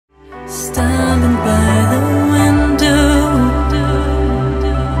Standing by the window,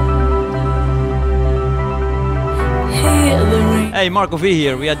 hear the rain. Hey, Marco V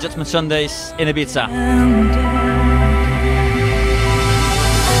here. We are Judgement Sundays in Ibiza. Watch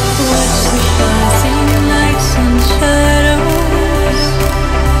the passing lights and shadows.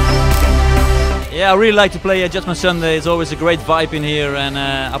 Yeah, I really like to play Judgement Sunday. It's always a great vibe in here, and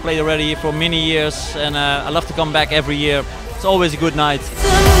I played already for many years, and I love to come back every year. It's always a good night.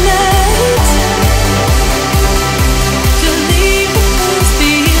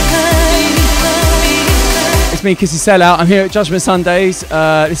 It's me, Kissy Sellout. I'm here at Judgement Sundays.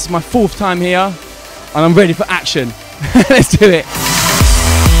 This is my 4th time here, and I'm ready for action. Let's do it.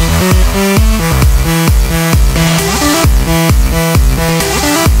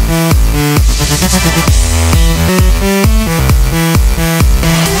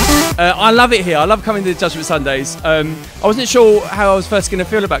 I love it here. I love coming to Judgement Sundays. I wasn't sure how I was first going to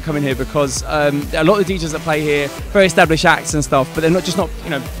feel about coming here because a lot of the DJs that play here, very established acts and stuff, but they're not you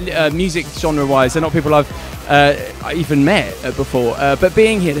know, music genre-wise. They're not people I've even met before. But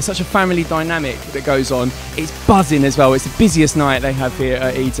being here, there's such a family dynamic that goes on. It's buzzing as well. It's the busiest night they have here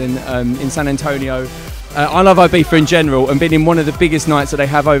at Eden in San Antonio. I love Ibiza in general, and being in one of the biggest nights that they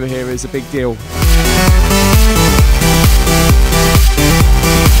have over here is a big deal.